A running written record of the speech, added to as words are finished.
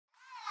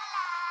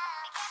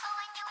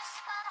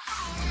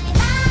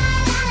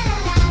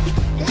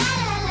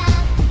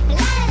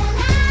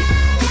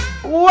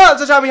What's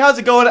up, Shabby? How's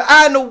it going?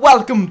 And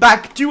welcome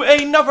back to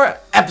another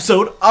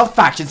episode of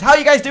Factions. How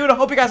you guys doing? I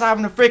hope you guys are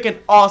having a freaking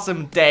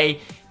awesome day.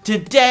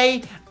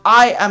 Today,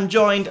 I am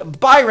joined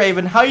by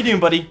Raven. How you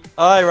doing, buddy?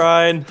 Hi,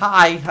 Ryan.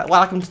 Hi.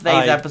 Welcome to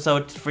today's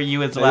episode for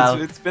you as well.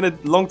 It's been a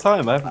long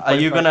time. Are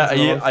you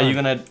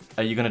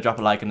gonna drop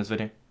a like in this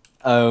video?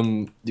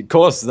 Of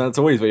course, that's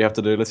always what you have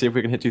to do. Let's see if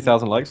we can hit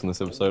 2,000 likes on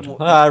this episode.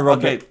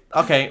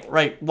 Okay,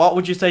 right. What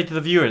would you say to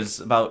the viewers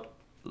about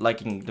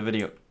liking the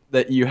video?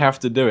 That you have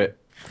to do it.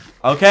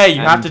 Okay, you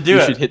have to do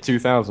it. You should hit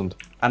 2,000.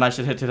 And I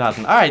should hit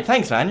 2,000. Alright,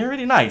 thanks, man. You're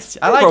really nice.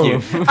 I like you.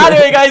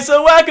 Anyway, guys,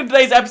 so welcome to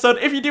today's episode.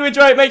 If you do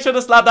enjoy it, make sure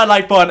to slap that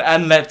like button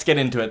and let's get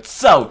into it.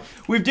 So,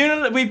 we've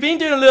been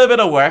doing a little bit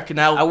of work.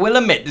 Now, I will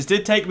admit, this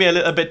did take me a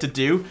little bit to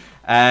do.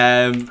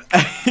 I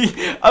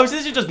was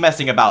literally just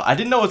messing about. I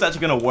didn't know it was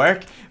actually going to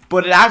work,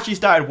 but it actually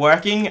started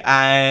working,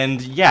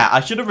 and yeah, I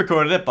should have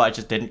recorded it, but I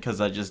just didn't because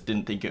I just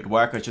didn't think it would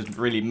work. I was just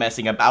really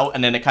messing about,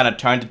 and then it kind of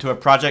turned into a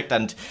project,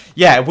 and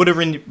yeah, it would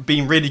have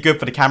been really good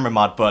for the camera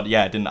mod, but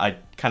yeah, I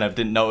kind of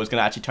didn't know it was going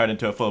to actually turn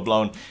into a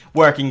full-blown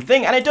working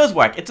thing, and it does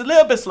work. It's a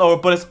little bit slower,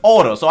 but it's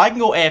auto, so I can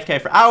go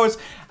AFK for hours,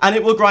 and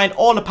it will grind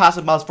all the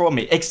passive mobs for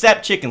me,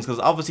 except chickens, because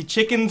obviously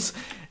chickens,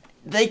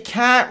 they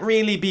can't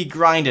really be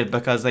grinded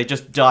because they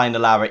just die in the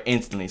lava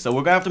instantly. So we're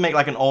going to have to make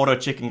like an auto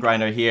chicken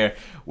grinder here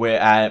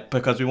where,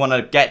 because we want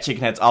to get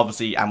chicken heads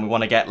obviously, and we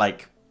want to get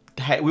like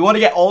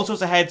all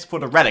sorts of heads for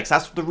the relics.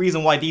 That's the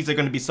reason why these are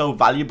going to be so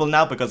valuable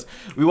now, because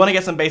we want to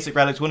get some basic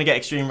relics, we want to get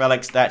extreme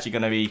relics. They're actually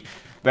going to be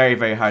very,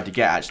 very hard to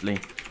get actually.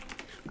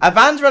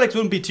 Advanced relics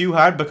wouldn't be too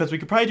hard because we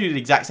could probably do the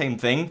exact same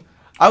thing.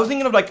 I was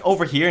thinking of like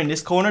over here in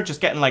this corner, just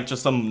getting like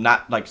just some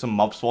mob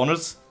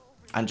spawners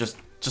and just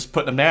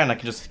put them there, and I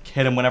can just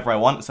hit them whenever I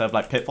want instead of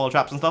like pitfall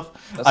traps and stuff.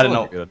 I don't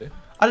know.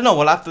 I don't know.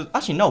 We'll have to.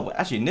 Actually, no.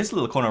 Actually, in this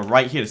little corner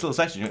right here, this little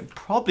section,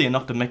 probably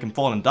enough to make him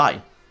fall and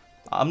die.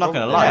 I'm not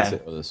gonna lie.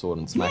 Hit with a sword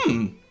and smack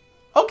him.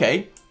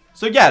 Okay.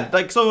 So yeah,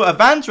 like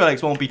advanced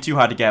relics won't be too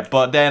hard to get,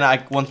 but then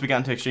once we get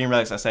into extreme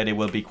relics, I say they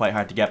will be quite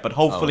hard to get. But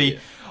hopefully,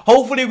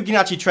 hopefully we can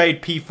actually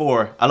trade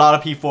P4, a lot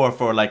of P4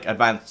 for like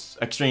advanced,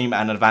 extreme,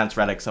 and advanced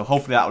relics. So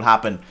hopefully that will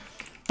happen.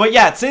 But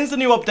yeah, since the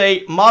new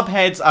update, mob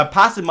heads,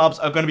 passive mobs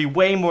are going to be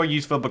way more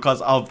useful because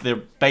of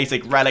the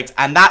basic relics,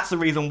 and that's the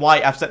reason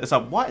why I've set this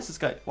up. What is this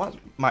guy? What is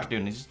Mark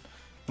doing?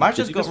 Mark's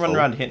just running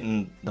around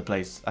hitting the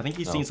place. I think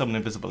he's seen something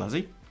invisible, has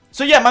he?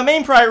 So yeah, my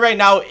main priority right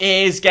now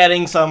is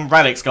getting some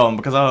relics going,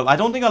 because I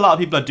don't think a lot of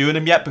people are doing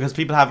them yet, because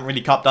people haven't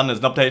really copped on this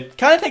update. It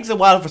kind of takes a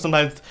while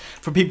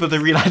for people to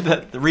realize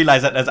that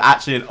there's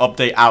actually an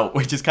update out,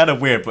 which is kind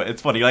of weird, but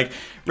it's funny. Like,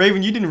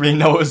 Raven, you didn't really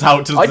know it was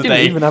out till today. I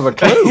didn't even have a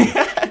clue.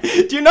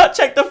 Do you not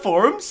check the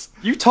forums?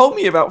 You told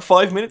me about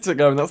 5 minutes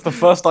ago, and that's the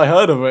first I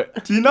heard of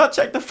it. Do you not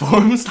check the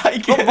forums?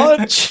 Like, not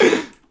much.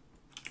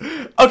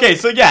 Okay,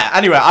 so yeah,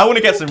 anyway, I want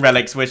to get some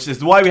relics, which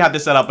is why we have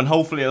this set up, and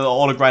hopefully it'll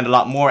all grind a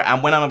lot more,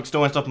 and when I'm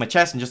storing stuff in my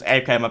chest and just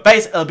AFK in my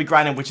base, it'll be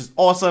grinding, which is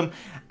awesome,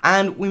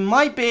 and we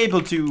might be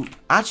able to,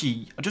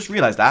 actually, I just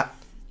realized that,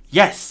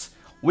 yes,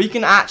 we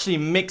can actually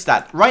mix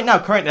that. Right now,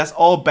 currently, that's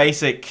all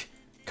basic,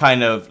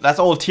 that's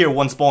all tier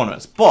 1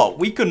 spawners, but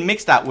we could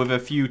mix that with a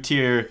few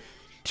tier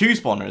 2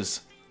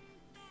 spawners,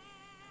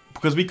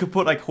 because we could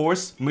put, like,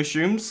 horse,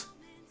 mushrooms,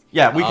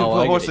 yeah, we could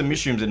put horse and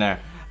mushrooms in there.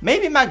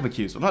 Maybe magma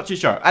cubes, I'm not too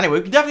sure. Anyway,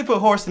 we can definitely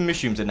put horse and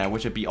mushrooms in there,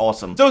 which would be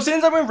awesome. So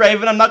since I'm with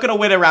Raven, I'm not going to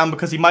wait around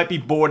because he might be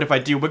bored if I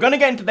do. We're going to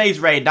get into today's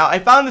raid. Now, I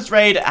found this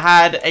raid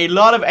had a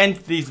lot of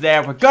entities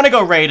there. We're going to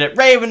go raid it.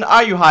 Raven,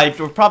 are you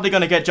hyped? We're probably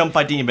going to get jumped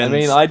by demons. I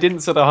mean, I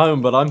didn't sit at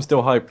home, but I'm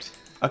still hyped.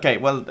 Okay,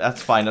 well,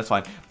 that's fine, that's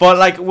fine. But,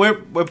 like, we're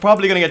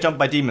probably going to get jumped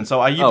by demons, so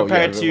are you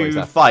prepared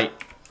to fight?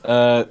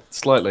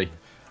 Slightly.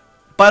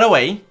 By the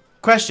way,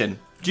 question.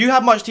 Do you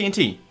have much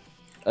TNT?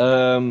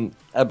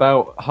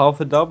 About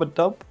half a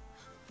dub?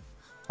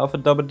 Half a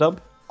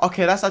dub?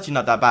 Okay, that's actually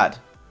not that bad.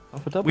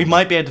 Half a dub? We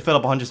might be able to fill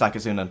up 100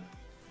 stackers soon then.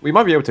 We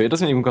might be able to. It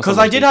doesn't even cost. Because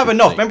I did have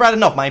enough. Remember I had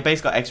enough. My base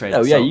got X-rayed.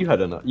 Oh yeah, you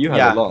had enough. You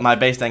had a lot. My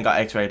base then got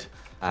X-rayed,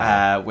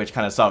 which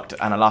kind of sucked,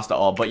 and I lost it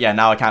all. But yeah,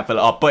 now I can't fill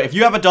it up. But if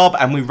you have a dub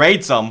and we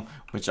raid some,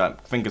 which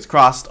fingers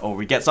crossed, or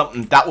we get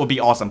something, that would be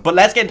awesome. But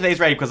let's get into today's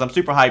raid because I'm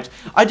super hyped.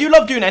 I do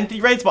love doing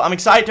entity raids, but I'm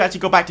excited to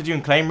actually go back to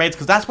doing claim raids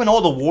because that's when all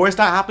the wars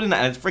start happening,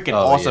 and it's freaking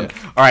awesome.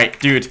 Yeah. All right,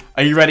 dude,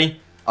 are you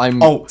ready?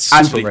 I'm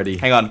super ready.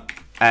 Hang on.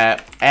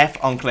 F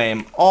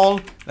unclaim all.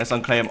 Let's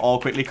unclaim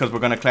all quickly because we're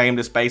gonna claim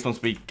this base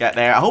once we get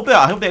there. I hope the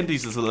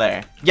entities are still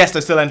there. Yes,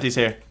 there's still entities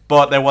here,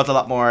 but there was a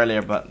lot more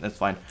earlier, but that's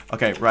fine.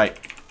 Okay, right.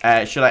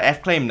 Should I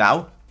F claim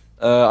now?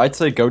 I'd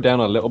say go down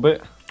a little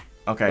bit.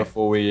 Okay.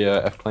 Before we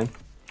F claim.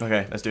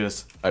 Okay, let's do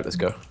this. Alright, let's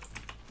go.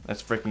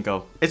 Let's freaking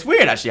go. It's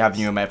weird actually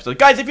having you in my episodes.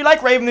 Guys, if you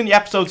like Raven in the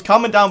episodes,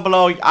 comment down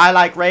below. I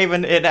like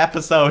Raven in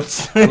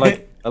episodes.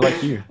 I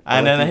like you.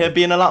 And then he'll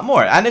be in a lot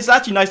more. And it's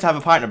actually nice to have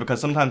a partner because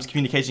sometimes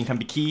communication can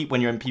be key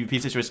when you're in PvP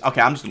situations. Okay,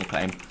 I'm just going to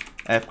claim.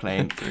 F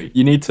claim 3.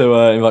 You need to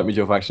invite me to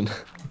your faction.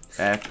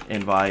 F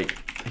invite.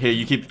 Here,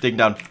 you keep digging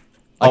down.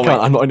 I can't. Wait.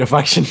 I'm not in your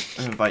faction.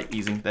 Invite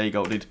easing. There you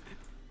go, dude.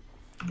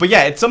 But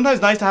yeah, it's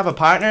sometimes nice to have a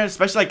partner,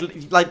 especially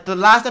like the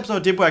last episode I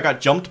did where I got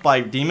jumped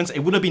by demons. It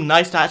would have been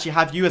nice to actually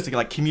have you as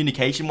like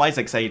communication wise,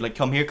 like say like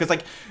come here, because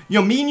like you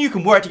know me and you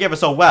can work together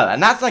so well,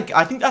 and that's like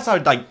I think that's our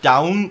like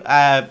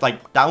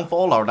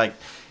downfall or like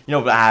you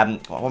know what am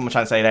I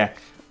trying to say there?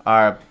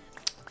 Our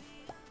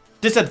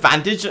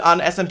disadvantage on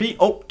SMP.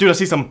 Oh, dude, I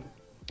see some.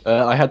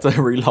 I had to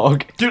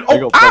relog. Dude,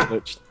 oh,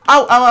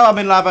 ow, I'm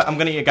in lava. I'm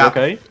gonna eat a gap.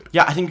 Okay.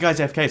 Yeah, I think you guys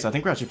are AFK, so I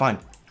think we're actually fine.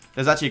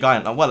 There's actually a guy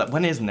on. Well,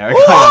 when isn't there a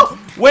guy?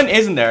 When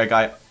isn't there a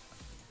guy?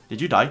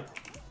 Did you die?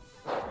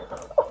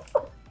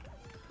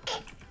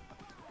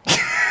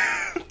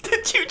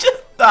 Did you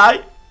just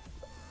die?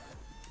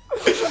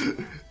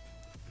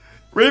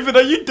 Raven,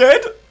 are you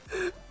dead?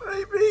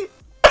 Maybe.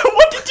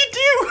 What did you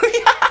do?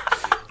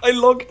 I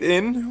logged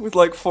in with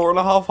like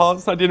 4.5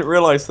 hearts and I didn't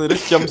realise, so they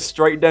just jumped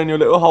straight down your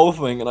little hole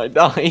thing and I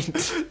died.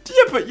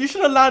 Yeah, but you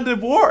should have landed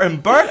in water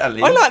and burnt at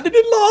least. I landed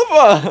in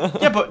lava!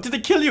 Yeah, but did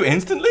it kill you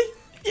instantly?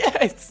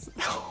 Yes!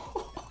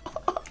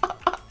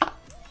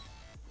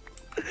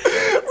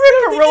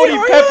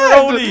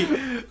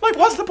 Pepperoni! Like,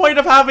 what's the point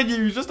of having you?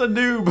 You're just a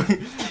noob.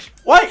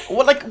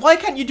 Why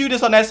can't you do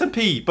this on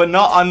SMP, but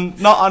not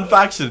on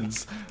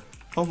factions?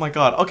 Oh my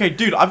god. Okay,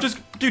 dude,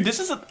 dude, this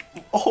is a...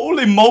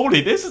 Holy moly,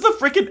 this is a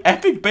freaking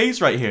epic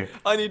base right here.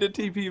 I need a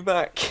TP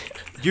back.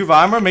 Do you have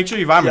armor? Make sure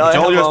you have armor.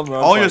 Yeah,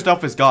 all your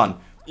stuff is gone.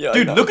 Yeah,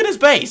 dude, look at his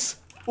base.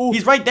 Ooh.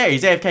 He's right there.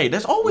 He's AFK.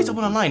 There's always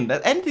someone online.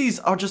 The entities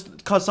are just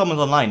because someone's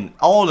online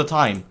all the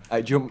time.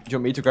 Do you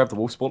want me to grab the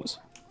wolf spawners?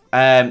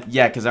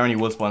 Yeah, because they're only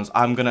wolf spawns.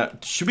 I'm gonna...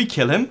 Should we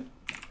kill him?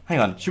 Hang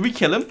on. Should we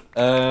kill him?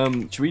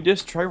 Should we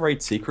just try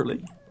raid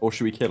secretly? Or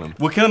should we kill him?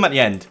 We'll kill him at the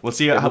end. We'll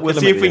see. Yeah, we'll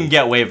see if we can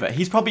get away with it.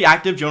 He's probably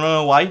active. Do you wanna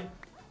know why?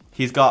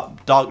 He's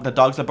got the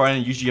dogs are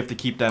burning. Usually you have to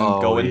keep them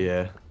going.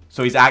 Yeah.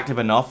 So he's active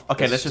enough.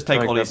 Okay, let's just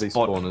take all these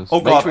spawners. Oh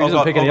god, oh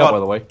god, pick any up, by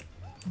the way.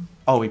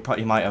 Oh, he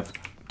might have.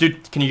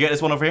 Dude, can you get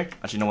this one over here?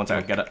 Actually, no, one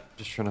second, get it.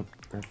 Just trying to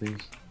grab these.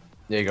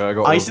 There you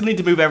go, I still need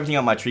to move everything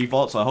on my tree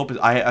vault, so I hope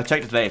I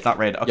checked it today. It's not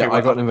red. Okay, yeah,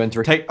 I got an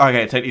inventory. Take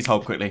these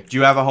home quickly. Do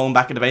you have a home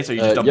back in the base, or you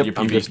just dump your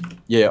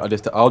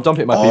PV? I'll dump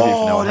it in my PV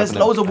for now. Oh, there's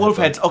loads of wolf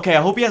heads. Okay,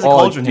 I hope he has a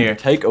cauldron here.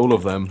 Take all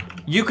of them.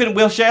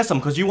 We'll share some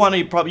because you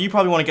probably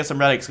want to get some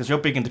relics because you're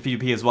big into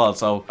PvP as well.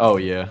 So. Oh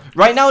yeah.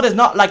 Right now, there's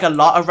not like a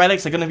lot of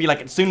relics. They're gonna be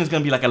like soon. There's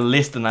gonna be like a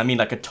list, and I mean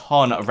like a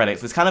ton of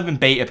relics. It's kind of in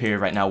beta period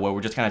right now where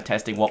we're just kind of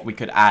testing what we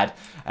could add.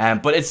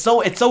 But it's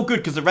so good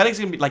because the relics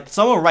are gonna be like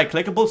some are right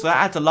clickable, so that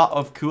adds a lot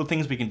of cool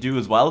things we can do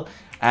as well.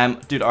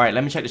 Dude, alright,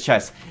 let me check the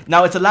chest.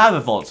 Now, it's a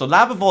lava vault. So,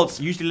 lava vaults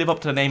usually live up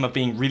to the name of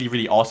being really,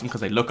 really awesome because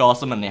they look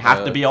awesome and they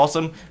have to be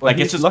awesome. Well, like,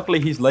 it's just... Luckily,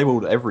 he's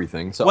labeled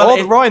everything. So,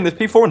 well, Ryan, there's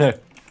P4 in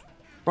here.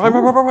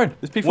 Ryan,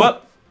 there's P4.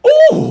 What?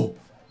 Oh!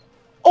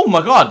 Oh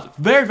my god.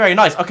 Very, very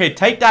nice. Okay,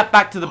 take that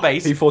back to the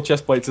base. P4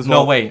 chest plates as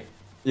well. No way.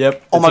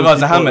 Yep. Oh my god,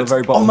 the helmets.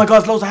 Oh my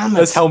god, loads of helmets.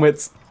 There's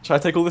helmets. Should I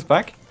take all this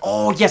back?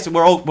 Oh, yes,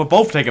 we're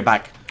both taking it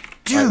back.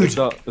 Dude,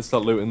 right, let's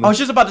start looting them. I was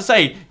just about to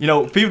say, you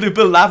know, people who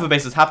build lava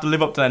bases have to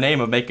live up to their name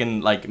of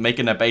making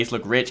their base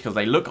look rich because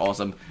they look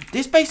awesome.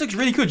 This base looks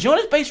really cool. Do you know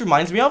what this base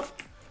reminds me of?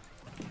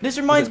 This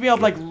reminds me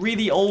of like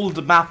really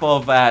old map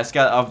of Sedge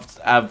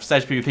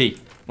PvP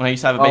when I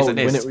used to have a base like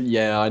this.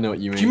 Yeah, I know what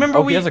you mean. Do you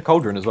remember he has a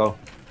cauldron as well.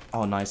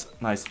 Oh, nice,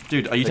 nice.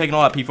 Dude, are you taking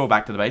all that P4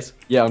 back to the base?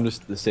 Yeah, I'm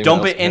just the same.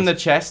 Dump it in the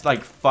chest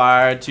like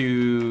dump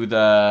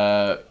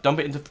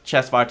it into the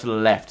chest far to the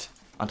left.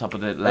 On top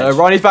of the ledge.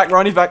 Ronnie's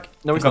back.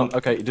 No, he's not.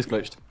 Okay, he just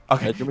glitched.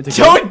 Okay.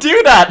 Don't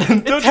do that!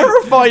 It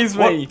terrifies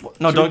me!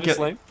 No, don't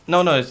kill.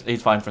 No,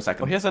 he's fine for a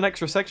second. Oh, he has an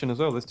extra section as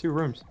well. There's 2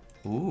 rooms.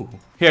 Ooh.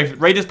 Here,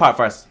 raid this part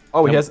first.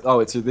 Oh, he has. Oh,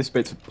 it's this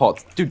bit's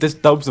pots. Dude, there's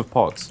dubs of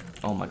pots.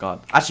 Oh my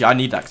god. Actually, I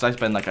need that because I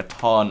spend like a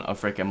ton of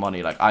freaking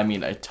money. Like, I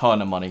mean a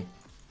ton of money.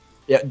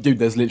 Yeah, dude,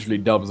 there's literally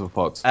dubs of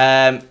pots.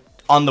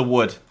 On the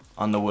wood.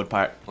 On the wood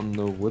part. On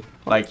the wood?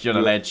 Like, you're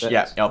on the ledge.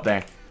 Yeah, up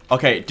there.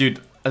 Okay,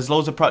 dude. There's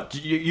loads of prop.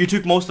 You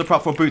took most of the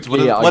prop for boots.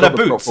 What I got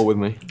the prop 4 with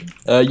me.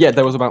 Yeah,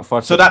 there was about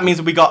 5. So that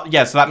means we got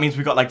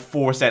like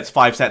 5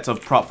 sets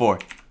of prop 4.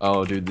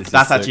 Oh, dude,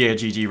 that's actually a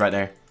GG right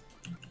there.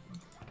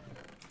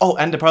 Oh,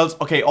 ender pearls.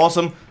 Okay,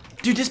 awesome.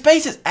 Dude, this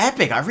base is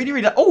epic. I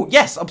really. Oh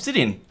yes,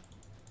 obsidian.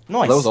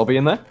 Nice. Those all be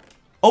in there.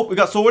 Oh, we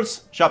got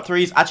swords. Sharp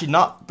 3s. Actually,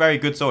 not very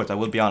good swords. I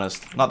will be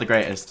honest. Not the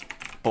greatest.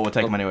 But we'll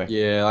take them anyway.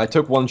 Yeah, I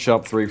took 1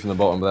 sharp 3 from the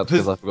bottom, but that's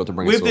because I forgot to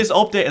bring a sword. With this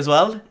update as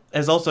well,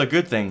 is also a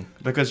good thing.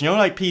 Because, you know,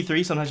 like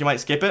P3, sometimes you might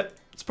skip it.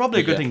 It's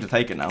probably a good thing to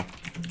take it now.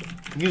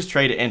 You can just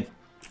trade it in.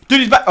 Dude,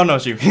 he's back! Oh, no,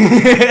 it's you.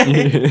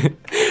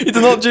 It's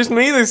not just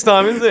me this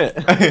time, is it?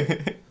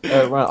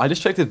 Right, I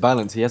just checked his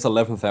balance. He has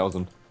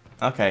 11,000.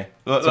 Okay.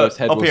 Look, so his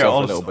head up here,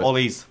 all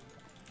these.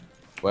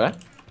 Where?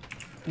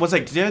 What's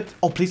it?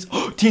 Oh, please.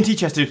 TNT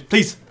chest, dude.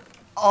 Please.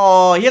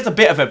 Oh, he has a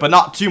bit of it, but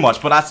not too much.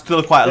 But that's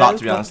still quite a lot,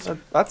 to be honest.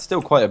 That's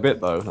still quite a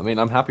bit, though. I mean,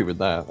 I'm happy with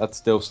that. That's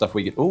still stuff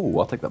we get. Ooh,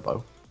 I'll take that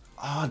bow.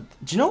 Do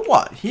you know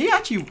what? He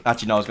actually, no, I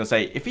was going to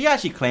say, if he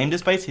actually claimed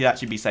this base, he'd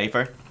actually be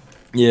safer.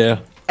 Yeah.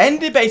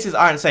 Ended bases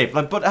aren't safe.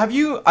 Like, but have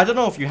you, I don't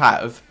know if you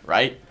have,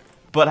 right?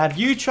 But have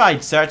you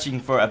tried searching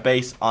for a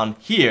base on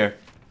here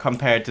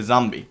compared to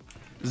zombie?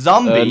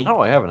 Zombie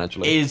no, I haven't,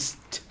 actually. Is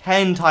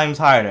 10 times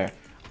harder.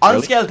 On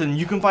Really? skeleton,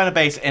 you can find a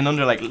base in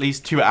under like at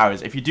least 2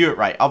 hours if you do it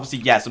right. Obviously,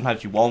 yeah,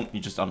 sometimes you won't.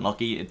 You're just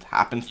unlucky. It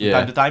happens from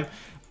time to time.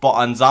 But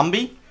on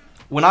zombie,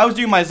 when I was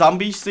doing my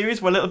zombie series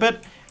for a little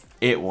bit,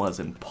 it was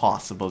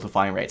impossible to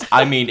find raids.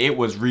 I mean, it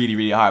was really,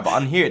 really hard. But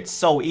on here, it's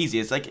so easy.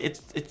 It's like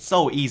it's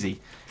so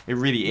easy. It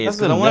really is.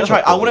 Because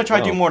I want to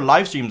try doing more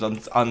live streams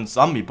on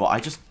zombie, but I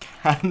just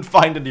can't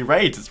find any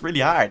raids. It's really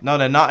hard. No,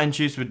 they're not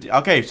introduced with.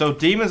 Okay, so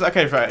demons.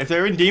 Okay, if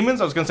they're in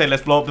demons, I was gonna say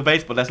let's blow up the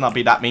base, but let's not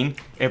be that mean.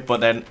 But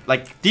then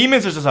like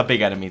demons are just a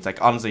big enemy. It's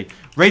like honestly,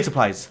 raid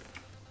supplies.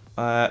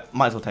 Might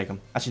as well take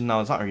them. Actually,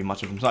 no, it's not really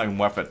much of them. It's not even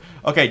worth it.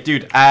 Okay,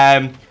 dude.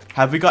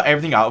 Have we got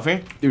everything out of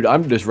here? Dude,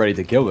 I'm just ready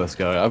to kill this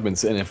guy. I've been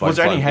sitting here for Was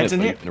there any heads in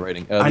here?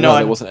 I know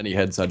there wasn't any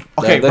heads.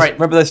 Okay, right.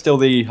 Remember, there's still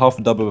the half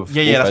a double of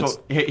yeah. That's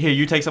what. Here,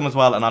 you take some as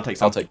well, and I'll take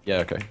some.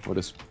 Yeah, okay. We'll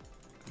just.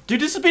 Dude,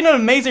 this has been an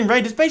amazing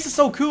raid. This base is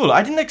so cool.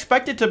 I didn't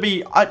expect it to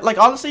be. Like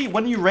honestly,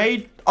 when you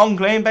raid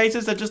unclaimed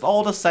bases, they're just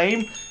all the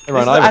same. Hey,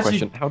 Ryan, I have a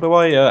question. How do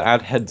I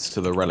add heads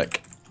to the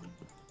relic?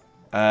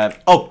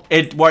 Oh,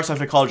 it works as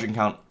a cauldron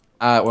count.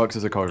 It works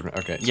as a cauldron.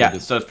 Okay. So yeah,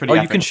 so it's pretty. Oh,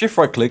 epic. you can shift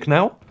right click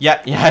now.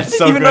 Yeah, it's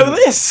so good. I didn't even know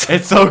this.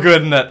 It's so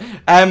good, isn't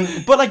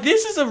it? But like,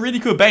 this is a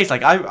really cool base.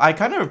 Like, I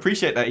kind of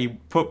appreciate that he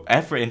put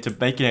effort into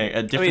making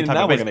a different type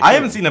of base. I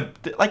haven't seen a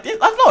like this.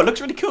 I don't know. It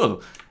looks really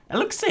cool. It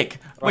looks sick.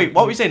 Right. Wait,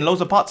 what were you saying?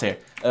 Loads of pots here.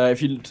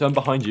 If you turn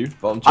behind you,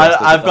 bottom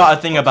chest, I've got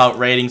a thing about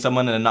raiding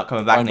someone and then not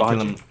coming back and kill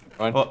them.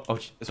 Ryan. Oh,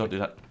 don't do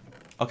that.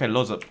 Okay,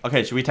 loads of.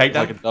 Okay, should we take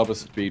that? Like a double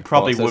speed.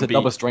 Probably would be. There's a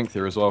double strength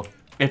here as well.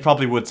 It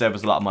probably would save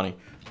us a lot of money.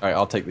 Alright,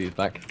 I'll take these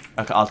back.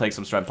 Okay, I'll take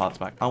some strength pots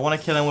back. I want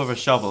to kill him with a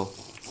shovel.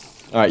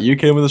 Alright, you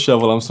kill him with a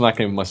shovel, I'm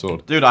smacking him with my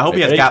sword. Dude, I hope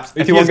he has gaps.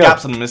 If he has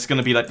gaps on him, it's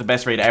gonna be like the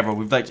best raid ever.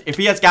 If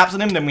he has gaps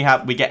on him, then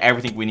we get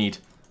everything we need.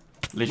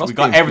 Literally, we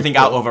got everything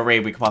out of a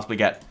raid we could possibly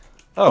get.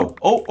 Oh.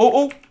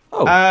 Oh.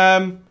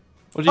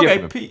 What did you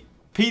get?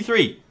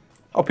 P3.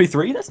 Oh,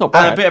 P3? That's not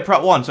bad. And a bit of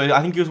prep 1, so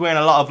I think he was wearing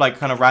a lot of like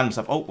kind of random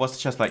stuff. Oh, what's the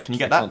chest plate? Can you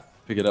get that?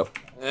 Pick it up.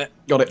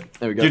 Got it.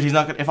 There we go. Dude, he's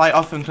not gonna, if I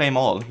often claim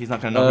all, he's not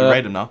gonna know who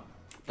raid him now.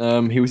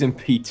 He was in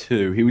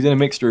P2. He was in a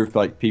mixture of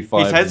like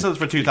P5. His head sells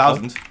for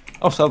 2,000.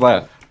 Oh, so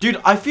bad.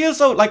 Dude, I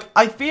feel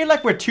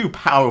like we're too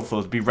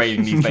powerful to be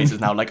raiding these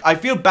bases now. Like, I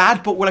feel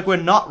bad, but we're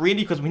not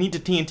really because we need the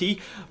TNT.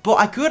 But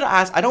I could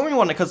ask, I don't really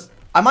want to, because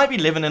I might be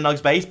living in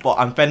Nug's base, but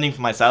I'm fending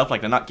for myself.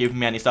 Like, they're not giving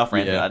me any stuff or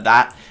anything like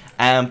that.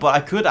 But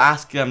I could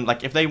ask them,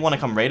 like, if they want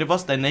to come raid of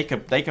us, then they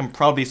can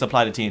probably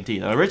supply the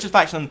TNT. The richest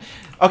faction,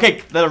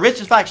 okay, they're the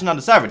richest faction on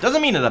the server.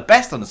 Doesn't mean they're the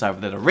best on the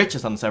server. They're the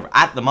richest on the server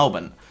at the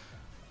moment.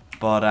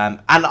 But and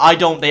I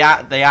don't. They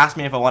asked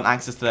me if I want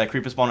access to the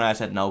creeper spawner. I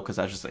said no because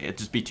it'd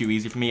just be too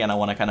easy for me, and I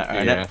want to kind of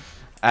earn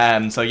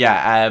it. So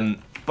yeah.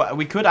 But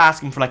we could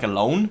ask him for like a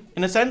loan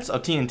in a sense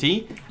of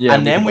TNT. Yeah.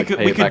 And then we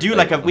could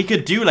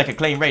do like a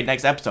claim raid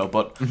next episode,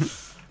 but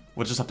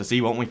we'll just have to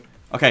see, won't we?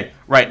 Okay,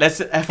 right, let's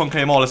F1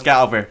 claim all, let's get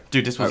out of here.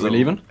 Dude, this was... We're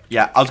leaving?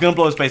 Yeah, I was gonna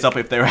blow this place up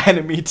if they were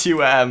enemy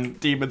to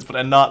demons, but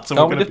they're not, so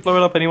we're gonna... just blow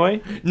it up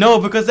anyway? No,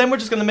 because then we're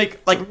just gonna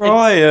make, like,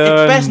 Ryan.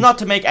 It's best not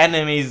to make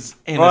enemies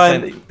in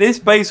Ryan, a sense. This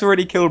base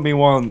already killed me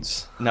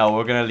once. No,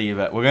 we're gonna leave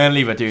it. We're gonna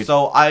leave it, dude.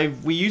 So,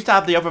 we used to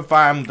have the other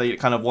farm, the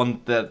kind of one,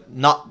 the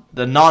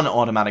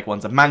non-automatic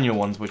ones, the manual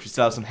ones, which we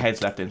still have some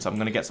heads left in, so I'm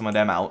gonna get some of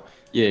them out.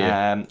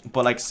 Yeah.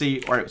 But like,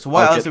 see, alright. So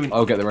what else do we?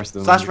 I'll get the rest of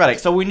them. Slash relic.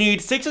 So we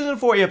need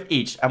 640 of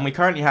each, and we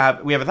currently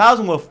have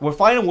 1,000 wolf. We're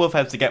finding wolf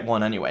heads to get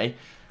one anyway.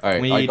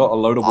 Alright. I got a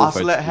load of wolf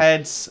ocelot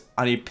heads.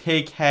 I need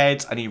pig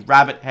heads. I need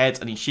rabbit heads.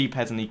 I need sheep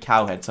heads. I need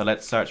cow heads. So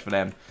let's search for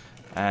them.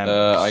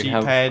 I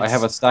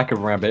have a stack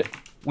of rabbit.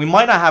 We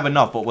might not have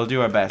enough, but we'll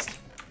do our best.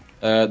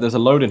 There's a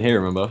load in here.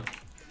 Remember?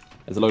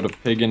 There's a load of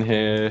pig in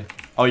here.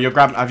 Oh, you're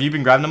grabbing? Have you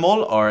been grabbing them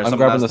all, or? I'm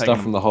grabbing the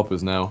stuff from the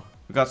hoppers now.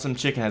 We got some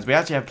chicken heads. We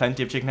actually have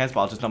plenty of chicken heads,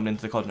 but I'll just dump them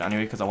into the cauldron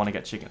anyway because I want to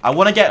get chicken. I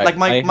want to get like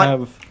I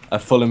have a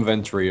full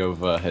inventory of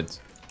heads.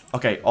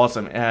 Okay,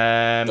 awesome.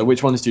 So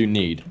which ones do you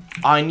need?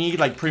 I need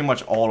like pretty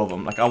much all of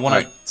them. Like I want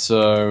to. Right,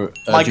 so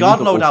my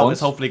god loadout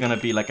is hopefully gonna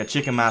be like a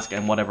chicken mask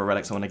and whatever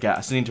relics I want to get.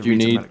 I still need to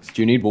read some relics.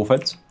 Do you need wolf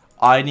heads?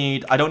 I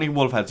don't need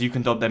wolf heads. You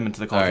can dump them into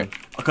the cauldron.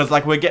 Because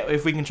like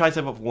if we can try to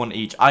save up one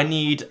each. I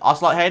need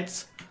ocelot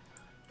heads.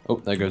 Oh,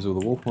 there goes all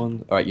the wolf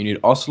ones. All right, you need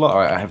ocelot. All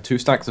right, I have 2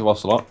 stacks of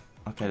ocelot.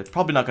 Okay, it's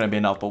probably not going to be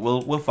enough, but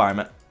we'll farm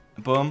it.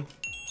 Boom.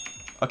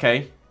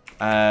 Okay.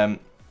 That's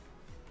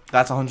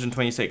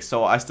 126.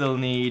 So I still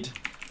need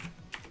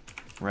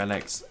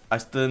relics. I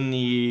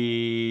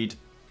need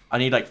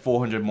like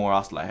 400 more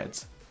ocelot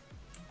heads.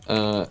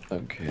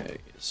 Okay.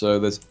 So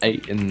there's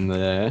 8 in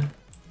there.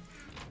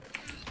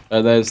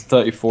 There's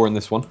 34 in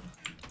this one.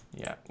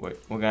 Yeah, we're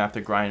gonna have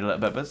to grind a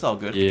little bit, but it's all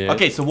good. Yeah.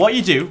 Okay, so what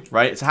you do,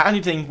 right? It's a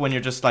handy thing when you're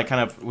just like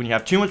when you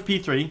have too much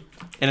P3,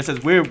 and it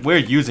says we're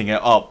using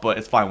it up, but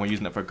it's fine. We're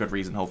using it for a good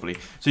reason, hopefully.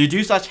 So you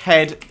do such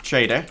head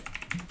trader.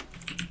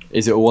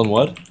 Is it one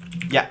word?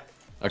 Yeah.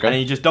 Okay. And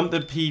then you just dump the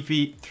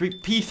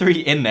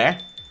P3 in there.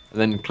 And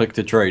then click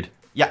to trade.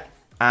 Yeah.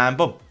 And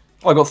boom.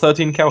 Oh, I got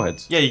 13 cow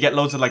heads. Yeah, you get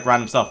loads of like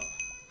random stuff.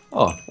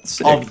 Oh, that's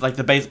sick. Of like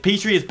the base.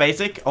 P3 is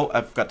basic. Oh,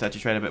 I forgot to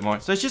actually trade a bit more.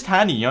 So it's just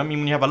handy, you know what I mean,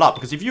 when you have a lot.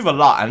 Because if you have a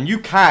lot, and you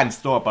can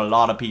store up a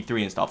lot of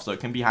P3 and stuff, so it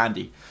can be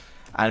handy.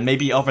 And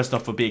maybe other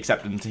stuff will be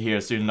accepted into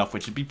here soon enough,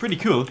 which would be pretty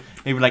cool.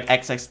 Maybe like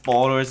XX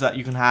spawners that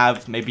you can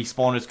have. Maybe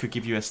spawners could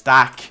give you a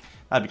stack.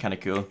 That'd be kind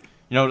of cool.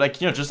 You know,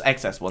 like, you know, just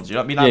excess ones. You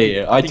know what I mean?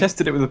 Yeah. I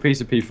tested it with a piece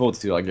of P4 to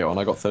see what I get on.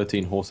 I got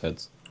 13 horse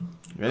heads.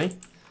 Really?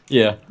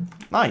 Yeah.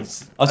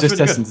 Nice. I was just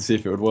testing to see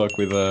if it would work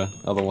with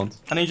other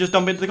ones. And then you just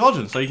dump it into the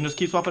cauldron, so you can just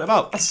keep swapping it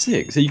about. That's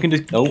sick. So you can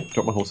just... Oh,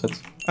 drop my horse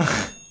heads.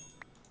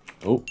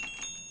 Oh.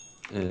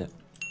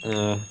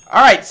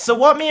 Alright, so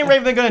what me and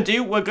Raven are going to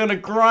do, we're going to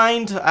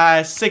grind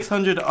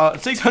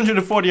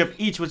 640 of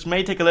each, which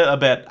may take a little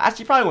bit.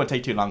 Actually, probably won't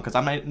take too long, because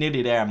I'm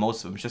nearly there on most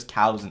of them. It's just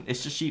cows, and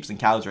it's just sheep and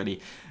cows,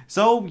 really.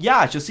 So, yeah,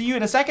 I shall see you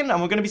in a second,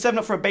 and we're going to be setting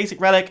up for a basic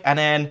relic, and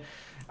then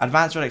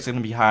advanced relics are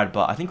going to be hard,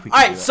 but I think we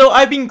can do it. So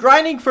I've been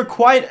grinding for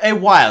quite a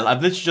while.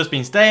 I've literally just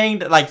been staying,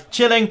 like,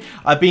 chilling.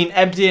 I've been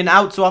emptying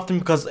out so often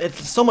because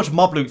it's so much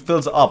mob loot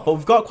fills it up, but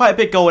we've got quite a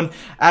bit going.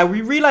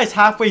 We realized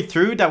halfway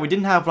through that we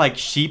didn't have, like,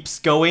 sheeps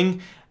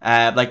going.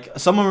 Like,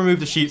 someone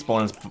removed the sheep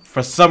spawners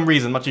for some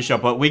reason, I'm not too sure,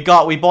 but we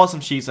bought some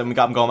sheep and we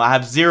got them going. I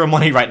have 0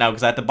 money right now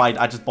because I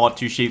just bought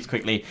 2 sheep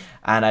quickly,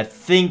 and I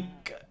think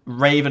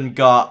Raven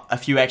got a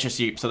few extra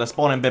sheep, so they're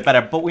spawning a bit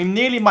better, but we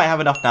nearly might have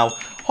enough now,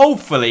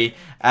 hopefully,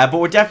 but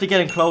we're definitely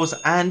getting close,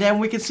 and then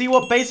we can see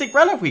what basic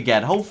relic we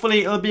get.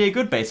 Hopefully it'll be a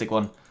good basic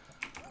one.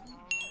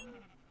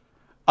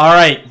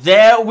 Alright,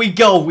 there we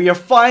go. We are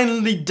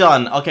finally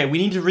done. Okay, we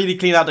need to really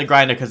clean out the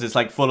grinder because it's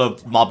like full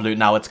of mob loot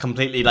now. It's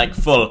completely like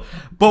full.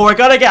 But we're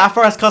gonna get our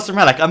first custom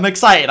relic. I'm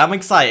excited.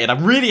 I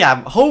really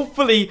am.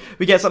 Hopefully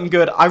we get something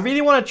good. I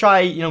really want to try,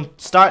 you know,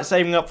 start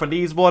saving up for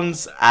these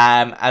ones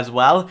as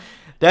well.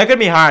 They're gonna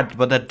be hard,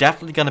 but they're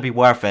definitely gonna be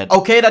worth it.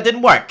 Okay, that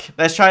didn't work.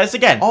 Let's try this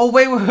again. Oh,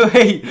 wait.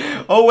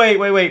 Oh,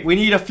 wait. We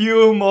need a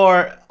few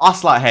more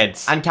ocelot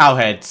heads and cow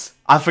heads.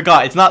 I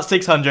forgot. It's not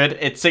 600.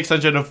 It's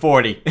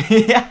 640.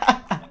 Yeah.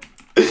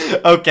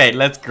 Okay,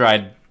 let's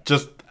grind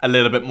just a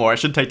little bit more. It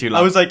shouldn't take too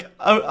long. I was like,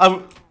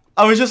 I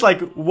was just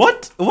like,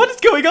 what? What is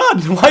going on?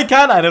 Why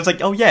can't I? And I was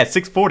like, oh yeah,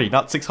 640,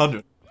 not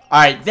 600.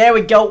 Alright, there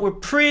we go. We're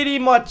pretty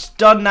much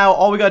done now.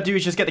 All we gotta do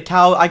is just get the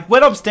cow. I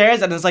went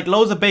upstairs and there's like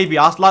loads of baby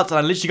ocelots, and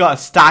I literally got a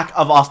stack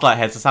of ocelot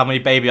heads. That's how many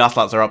baby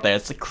ocelots are up there.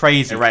 It's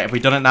crazy. Right, have we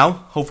done it now?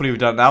 Hopefully we've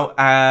done it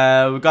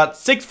now. We've got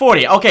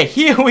 640. Okay,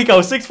 here we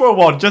go.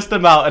 641, just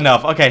about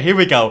enough. Okay, here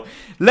we go.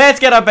 Let's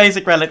get our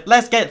basic relic.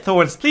 Let's get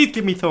thorns. Please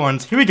give me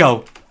thorns. Here we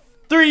go.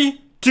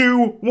 3,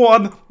 2,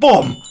 1,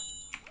 boom!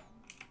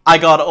 I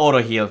got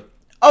auto heal.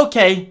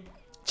 Okay,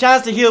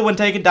 chance to heal when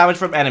taking damage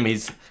from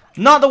enemies.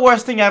 Not the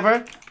worst thing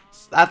ever.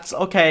 That's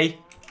okay.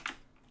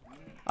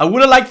 I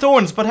would have liked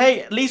thorns, but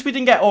hey, at least we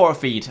didn't get auto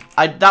feed.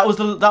 That was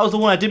the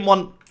one I didn't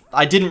want.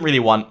 I didn't really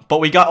want, but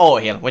we got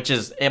auto heal, which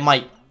is, it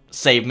might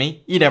save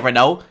me. You never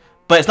know.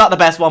 But it's not the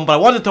best one, but I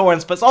wanted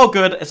thorns, but it's all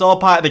good. It's all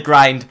part of the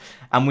grind,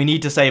 and we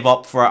need to save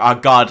up for our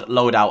god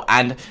loadout.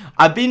 And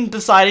I've been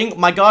deciding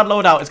my god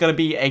loadout is going to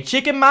be a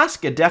chicken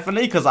mask,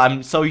 definitely, because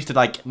I'm so used to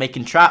like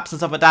making traps and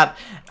stuff like that.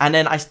 And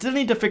then I still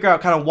need to figure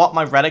out kind of what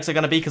my relics are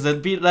going to be, because they're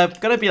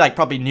going to be like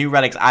probably new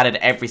relics added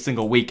every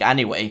single week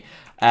anyway.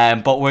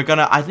 But we're going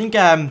to, I think,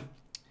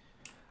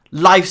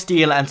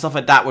 lifesteal and stuff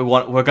like that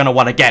we're gonna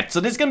want to get. So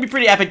this is gonna be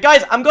pretty epic,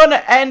 guys. I'm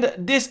gonna end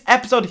this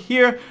episode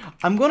here.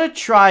 I'm gonna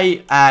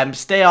try I'm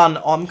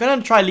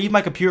gonna try leave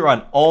my computer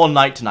on all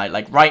night tonight,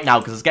 like right now,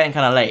 because it's getting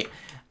kind of late,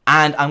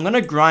 and I'm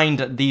gonna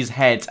grind these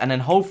heads, and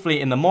then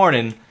hopefully in the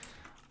morning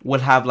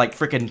we'll have like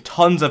freaking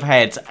tons of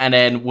heads, and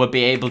then we'll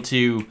be able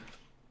to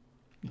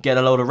get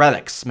a load of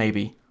relics,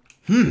 maybe.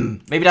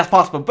 Maybe that's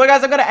possible. But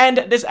guys, I'm gonna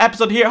end this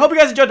episode here. Hope you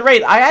guys enjoyed the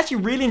raid. I actually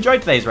really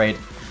enjoyed today's raid.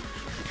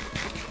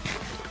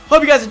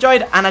 Hope you guys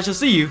enjoyed, and I shall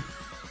see you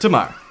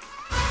tomorrow.